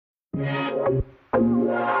Welcome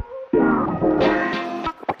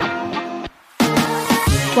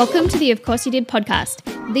to the Of Course You Did podcast,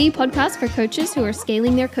 the podcast for coaches who are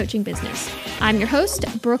scaling their coaching business. I'm your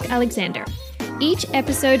host, Brooke Alexander. Each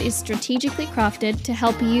episode is strategically crafted to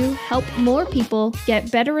help you help more people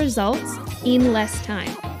get better results in less time.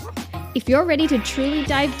 If you're ready to truly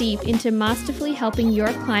dive deep into masterfully helping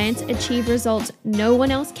your clients achieve results no one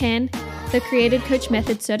else can, the Created Coach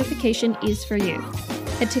Method certification is for you.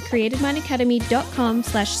 Head to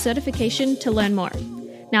createdmindacademy.com/certification to learn more.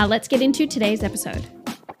 Now let's get into today's episode.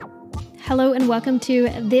 Hello and welcome to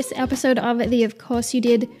this episode of the Of Course You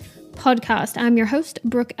Did podcast. I'm your host,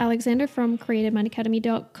 Brooke Alexander from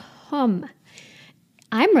createdmindacademy.com.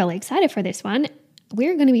 I'm really excited for this one.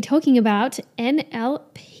 We're going to be talking about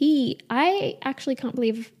NLP. I actually can't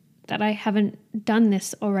believe that I haven't done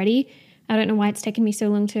this already. I don't know why it's taken me so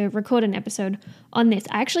long to record an episode on this.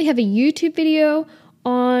 I actually have a YouTube video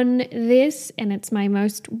on this, and it's my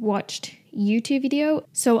most watched YouTube video.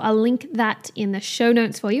 So I'll link that in the show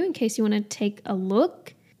notes for you in case you want to take a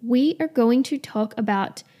look. We are going to talk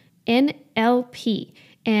about NLP.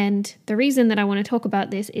 And the reason that I want to talk about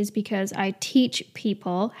this is because I teach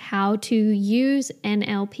people how to use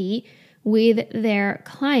NLP with their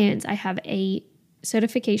clients. I have a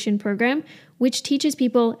certification program which teaches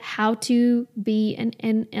people how to be an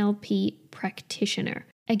NLP practitioner.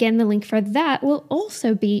 Again, the link for that will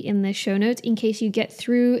also be in the show notes in case you get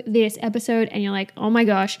through this episode and you're like, oh my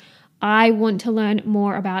gosh, I want to learn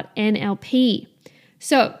more about NLP.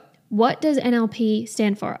 So, what does NLP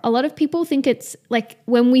stand for? A lot of people think it's like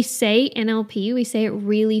when we say NLP, we say it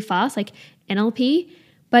really fast, like NLP,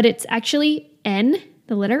 but it's actually N,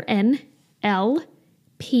 the letter N, L,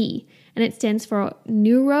 P, and it stands for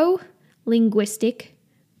Neuro-Linguistic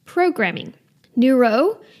Programming.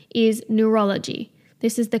 Neuro is neurology.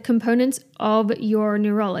 This is the components of your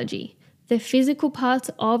neurology, the physical parts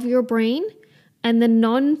of your brain, and the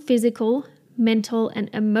non-physical, mental, and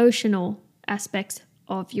emotional aspects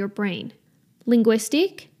of your brain.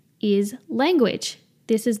 Linguistic is language.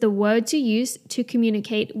 This is the words you use to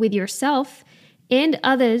communicate with yourself and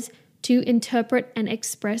others to interpret and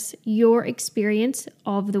express your experience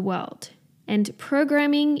of the world. And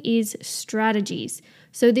programming is strategies.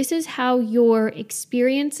 So this is how your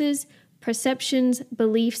experiences, perceptions,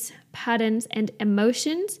 beliefs, patterns, and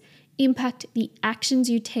emotions impact the actions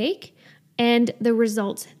you take and the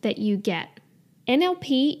results that you get.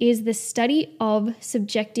 NLP is the study of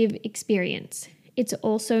subjective experience. It's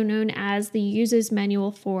also known as the user's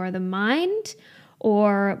manual for the mind,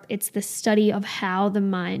 or it's the study of how the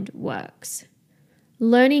mind works.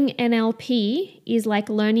 Learning NLP is like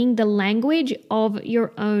learning the language of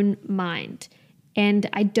your own mind. And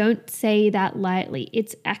I don't say that lightly.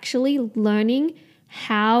 It's actually learning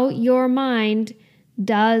how your mind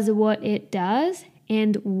does what it does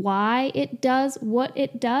and why it does what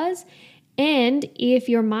it does. And if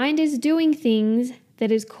your mind is doing things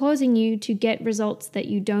that is causing you to get results that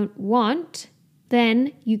you don't want,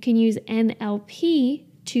 then you can use NLP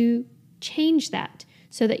to change that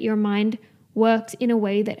so that your mind works in a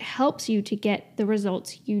way that helps you to get the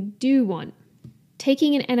results you do want.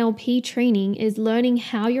 Taking an NLP training is learning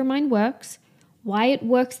how your mind works, why it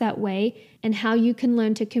works that way, and how you can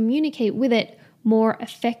learn to communicate with it more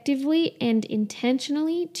effectively and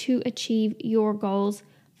intentionally to achieve your goals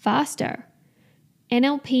faster.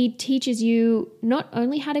 NLP teaches you not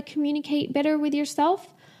only how to communicate better with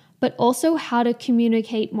yourself, but also how to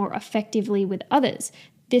communicate more effectively with others.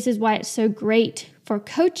 This is why it's so great for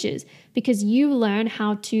coaches, because you learn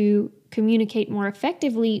how to communicate more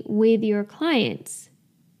effectively with your clients.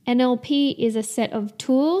 NLP is a set of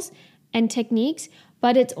tools and techniques,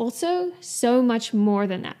 but it's also so much more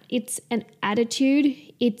than that. It's an attitude,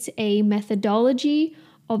 it's a methodology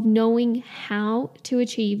of knowing how to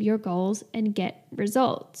achieve your goals and get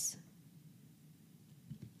results.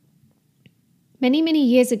 Many, many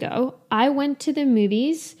years ago, I went to the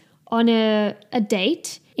movies on a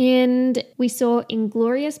date and we saw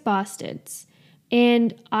Inglourious Basterds.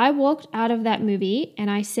 And I walked out of that movie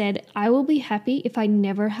and I said, I will be happy if I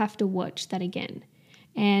never have to watch that again.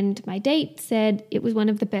 And my date said it was one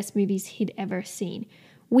of the best movies he'd ever seen.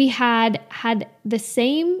 We had the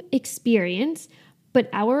same experience, but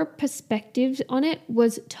our perspective on it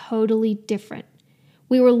was totally different.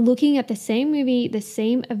 We were looking at the same movie, the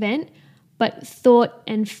same event, but thought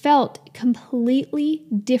and felt completely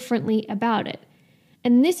differently about it.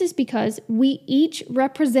 And this is because we each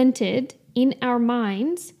represented in our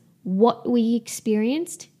minds what we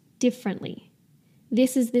experienced differently.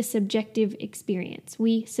 This is the subjective experience.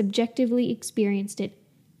 We subjectively experienced it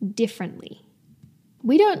differently.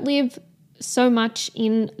 We don't live so much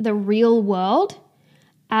in the real world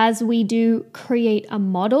as we do create a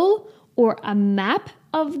model or a map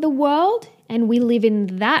of the world, and we live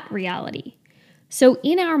in that reality. So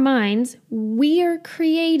in our minds, we are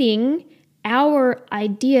creating our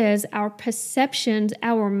ideas, our perceptions,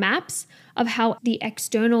 our maps of how the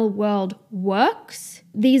external world works.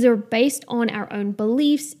 These are based on our own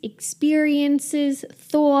beliefs, experiences,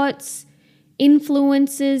 thoughts,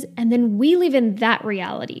 influences, and then we live in that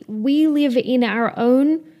reality. We live in our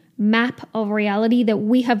own map of reality that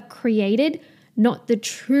we have created, not the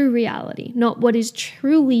true reality, not what is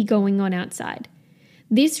truly going on outside.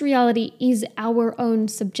 This reality is our own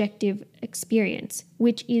subjective experience,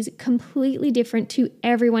 which is completely different to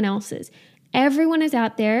everyone else's. Everyone is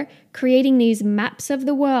out there creating these maps of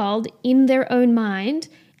the world in their own mind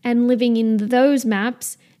and living in those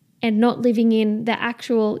maps and not living in the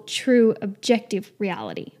actual true objective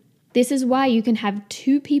reality. This is why you can have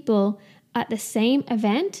two people at the same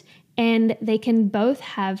event and they can both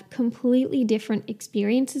have completely different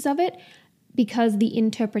experiences of it because the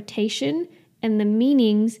interpretation and the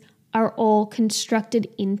meanings are all constructed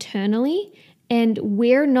internally, and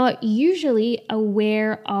we're not usually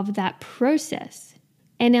aware of that process.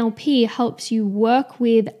 NLP helps you work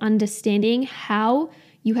with understanding how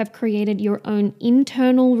you have created your own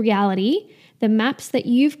internal reality, the maps that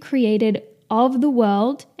you've created of the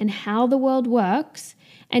world and how the world works,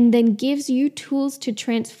 and then gives you tools to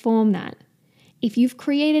transform that. If you've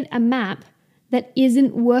created a map that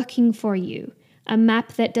isn't working for you, a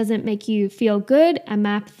map that doesn't make you feel good, a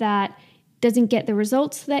map that doesn't get the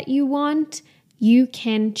results that you want, you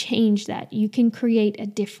can change that. You can create a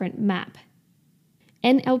different map.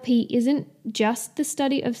 NLP isn't just the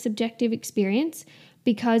study of subjective experience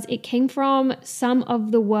because it came from some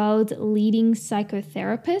of the world's leading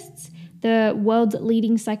psychotherapists, the world's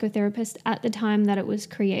leading psychotherapists at the time that it was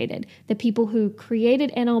created. The people who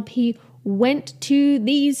created NLP went to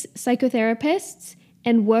these psychotherapists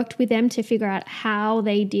and worked with them to figure out how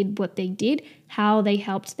they did what they did, how they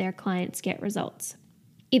helped their clients get results.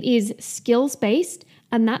 It is skills-based,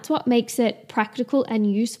 and that's what makes it practical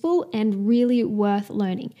and useful and really worth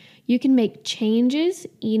learning. You can make changes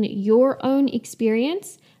in your own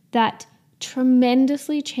experience that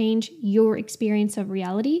tremendously change your experience of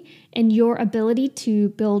reality and your ability to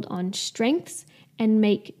build on strengths and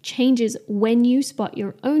make changes when you spot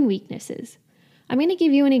your own weaknesses. I'm going to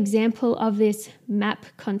give you an example of this map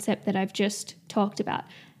concept that I've just talked about.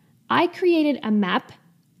 I created a map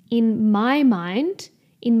in my mind,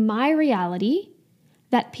 in my reality,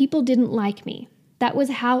 that people didn't like me. That was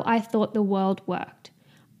how I thought the world worked.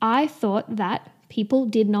 I thought that people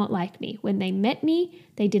did not like me. When they met me,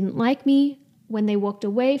 they didn't like me. When they walked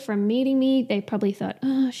away from meeting me, they probably thought,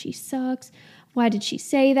 oh, she sucks. Why did she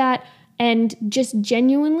say that? And just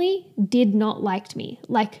genuinely did not like me.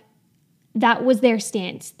 Like, that was their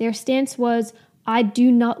stance. Their stance was, I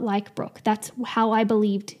do not like Brooke. That's how I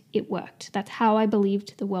believed it worked. That's how I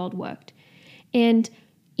believed the world worked. And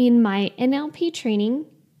in my NLP training,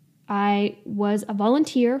 I was a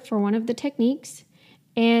volunteer for one of the techniques,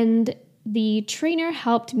 and the trainer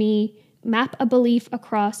helped me map a belief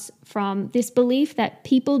across from this belief that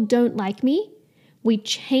people don't like me. We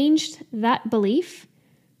changed that belief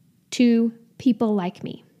to people like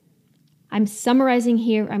me. I'm summarizing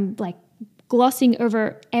here. I'm like glossing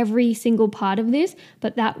over every single part of this,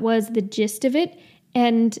 but that was the gist of it.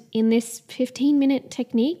 And in this 15-minute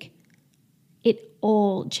technique, it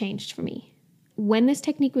all changed for me. When this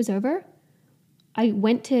technique was over, I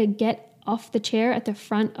went to get off the chair at the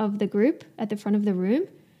front of the group, at the front of the room,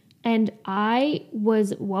 and I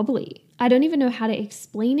was wobbly. I don't even know how to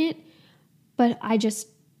explain it, but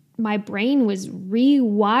my brain was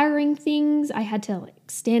rewiring things. I had to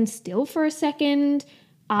stand still for a second.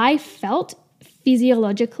 I felt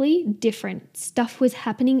physiologically different. Stuff was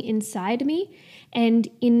happening inside me. And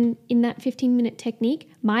in that 15-minute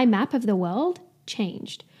technique, my map of the world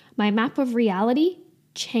changed. My map of reality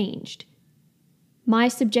changed. My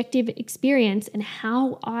subjective experience and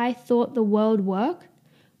how I thought the world worked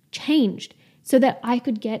changed so that I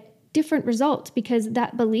could get different results, because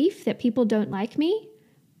that belief that people don't like me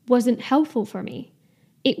wasn't helpful for me.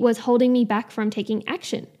 It was holding me back from taking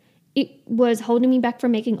action. It was holding me back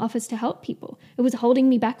from making offers to help people. It was holding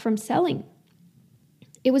me back from selling.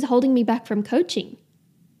 It was holding me back from coaching.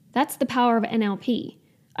 That's the power of NLP.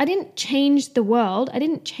 I didn't change the world. I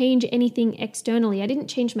didn't change anything externally. I didn't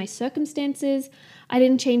change my circumstances. I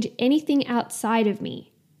didn't change anything outside of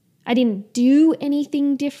me. I didn't do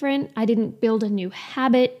anything different. I didn't build a new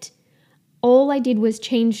habit. All I did was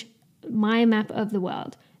change my map of the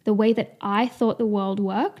world, the way that I thought the world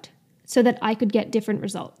worked, so that I could get different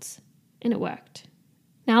results. and it worked.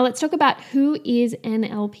 Now let's talk about who is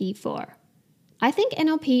NLP for. I think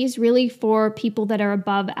NLP is really for people that are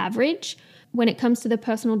above average when it comes to the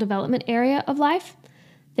personal development area of life.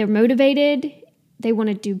 They're motivated, they want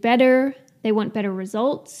to do better, they want better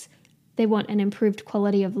results, they want an improved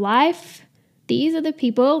quality of life. These are the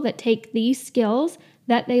people that take these skills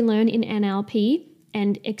that they learn in NLP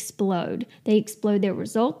and explode. They explode their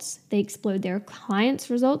results, they explode their clients'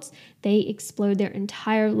 results, they explode their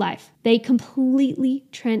entire life. They completely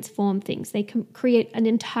transform things. They create an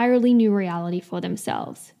entirely new reality for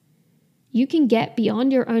themselves. You can get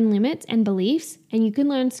beyond your own limits and beliefs, and you can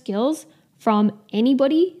learn skills from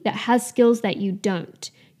anybody that has skills that you don't.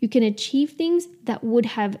 You can achieve things that would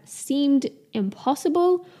have seemed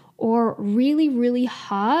impossible or really, really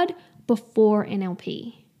hard before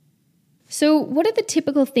NLP. So what are the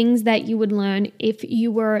typical things that you would learn if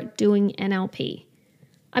you were doing NLP?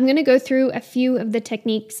 I'm going to go through a few of the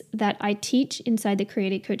techniques that I teach inside the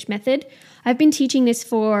Creative Coach Method. I've been teaching this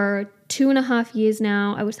for 2.5 years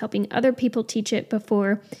now. I was helping other people teach it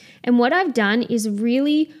before. And what I've done is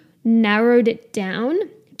really narrowed it down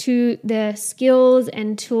to the skills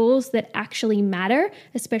and tools that actually matter,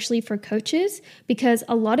 especially for coaches, because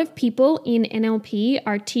a lot of people in NLP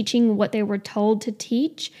are teaching what they were told to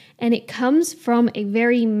teach, and it comes from a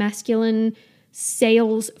very masculine,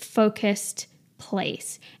 sales-focused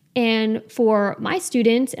place. And for my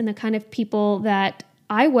students and the kind of people that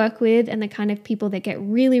I work with and the kind of people that get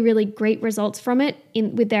really, really great results from it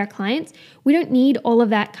with their clients, we don't need all of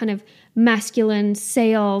that kind of masculine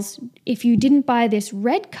sales. If you didn't buy this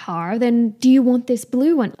red car, then do you want this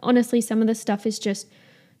blue one? Honestly, some of the stuff is just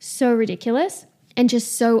so ridiculous and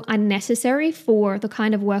just so unnecessary for the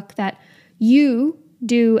kind of work that you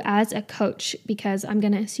do as a coach, because I'm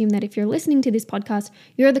going to assume that if you're listening to this podcast,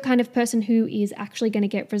 you're the kind of person who is actually going to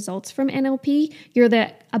get results from NLP. You're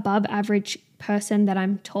the above average person that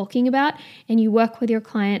I'm talking about, and you work with your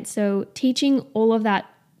clients. So teaching all of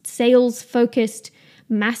that sales focused,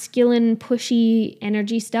 masculine, pushy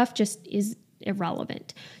energy stuff just is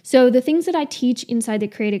irrelevant. So the things that I teach inside the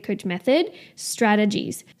Creative Coach Method,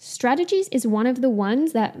 strategies. Strategies is one of the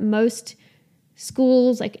ones that most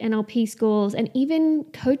schools, like NLP schools, and even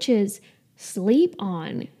coaches sleep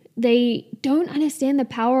on. They don't understand the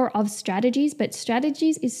power of strategies, but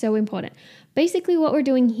strategies is so important. Basically, what we're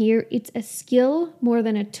doing here, it's a skill more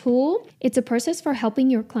than a tool. It's a process for helping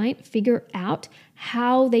your client figure out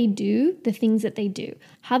how they do the things that they do,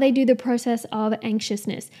 how they do the process of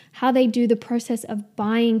anxiousness, how they do the process of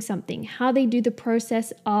buying something, how they do the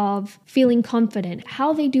process of feeling confident,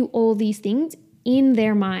 how they do all these things in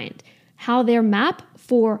their mind, how their map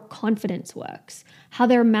for confidence works, how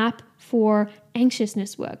their map for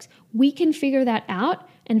anxiousness works. We can figure that out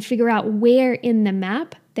and figure out where in the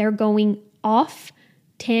map they're going off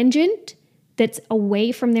tangent that's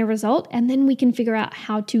away from their result, and then we can figure out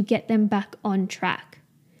how to get them back on track.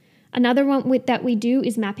 Another one that we do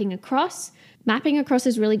is mapping across. Mapping across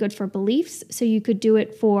is really good for beliefs, so you could do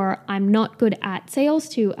it for I'm not good at sales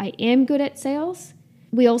to I am good at sales.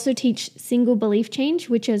 We also teach single belief change,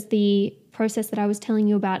 which is the process that I was telling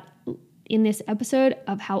you about in this episode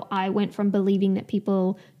of how I went from believing that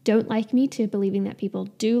people don't like me to believing that people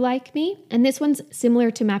do like me. And this one's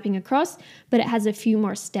similar to mapping across, but it has a few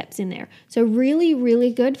more steps in there. So really,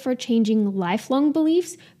 really good for changing lifelong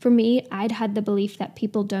beliefs. For me, I'd had the belief that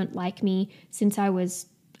people don't like me since I was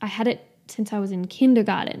in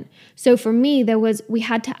kindergarten. So for me, we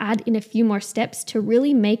had to add in a few more steps to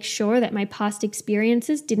really make sure that my past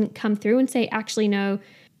experiences didn't come through and say, actually, no,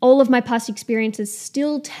 all of my past experiences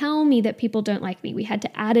still tell me that people don't like me. We had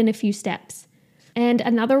to add in a few steps. And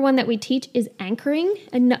another one that we teach is anchoring.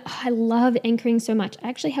 And I love anchoring so much. I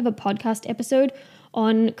actually have a podcast episode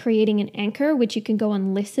on creating an anchor, which you can go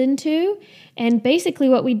and listen to. And basically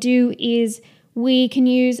what we do is we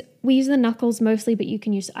use the knuckles mostly, but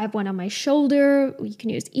I have one on my shoulder, you can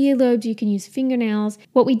use earlobes, you can use fingernails.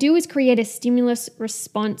 What we do is create a stimulus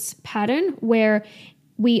response pattern where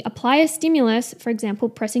we apply a stimulus, for example,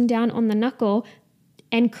 pressing down on the knuckle,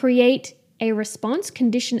 and create a response,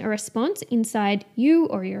 condition a response inside you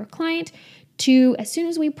or your client to, as soon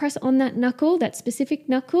as we press on that knuckle, that specific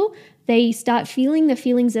knuckle, they start feeling the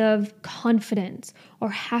feelings of confidence or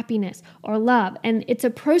happiness or love. And it's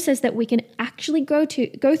a process that we can actually go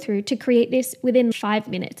through to create this within 5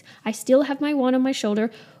 minutes. I still have my one on my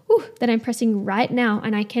shoulder that I'm pressing right now,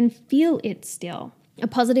 and I can feel it still. A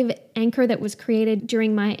positive anchor that was created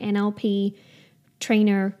during my NLP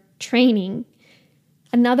trainer training.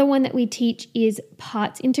 Another one that we teach is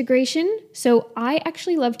parts integration. So I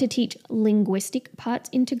actually love to teach linguistic parts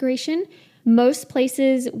integration. Most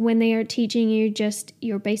places, when they are teaching you just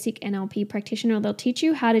your basic NLP practitioner, they'll teach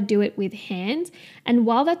you how to do it with hands. And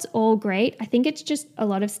while that's all great, I think it's just a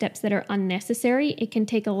lot of steps that are unnecessary. It can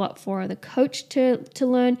take a lot for the coach to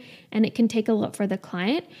learn, and it can take a lot for the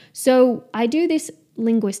client. So I do this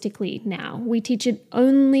linguistically now. We teach it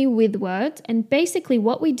only with words. And basically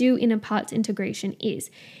what we do in a parts integration is,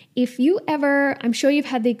 if you ever, I'm sure you've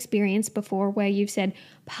had the experience before where you've said,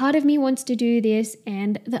 part of me wants to do this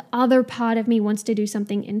and the other part of me wants to do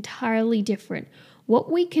something entirely different.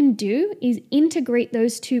 What we can do is integrate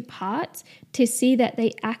those two parts to see that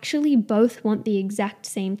they actually both want the exact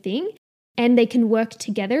same thing, and they can work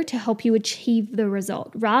together to help you achieve the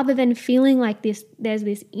result, rather than feeling like there's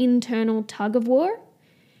this internal tug of war.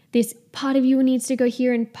 This part of you needs to go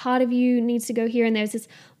here and part of you needs to go here, and there's this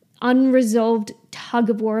unresolved tug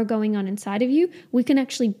of war going on inside of you. We can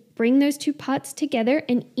actually bring those two parts together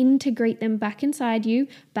and integrate them back inside you,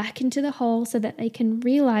 back into the whole, so that they can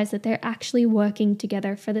realize that they're actually working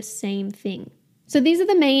together for the same thing. So these are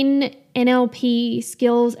the main NLP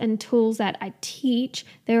skills and tools that I teach.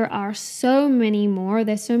 There are so many more.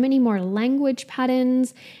 There's so many more language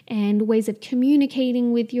patterns and ways of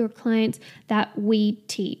communicating with your clients that we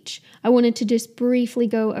teach. I wanted to just briefly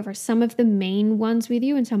go over some of the main ones with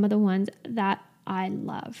you and some of the ones that I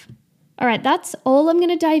love. All right, that's all I'm going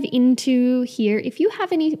to dive into here. If you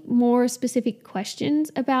have any more specific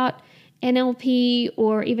questions about NLP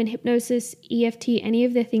or even hypnosis, EFT, any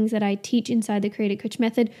of the things that I teach inside the Creative Coach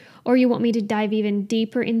Method, or you want me to dive even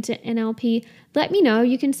deeper into NLP, let me know.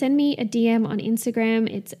 You can send me a DM on Instagram.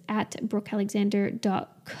 It's at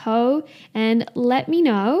brookealexander.co, and let me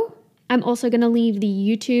know. I'm also going to leave the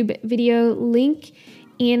YouTube video link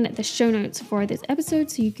in the show notes for this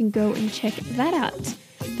episode, so you can go and check that out.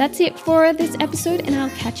 That's it for this episode, and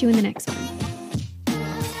I'll catch you in the next one.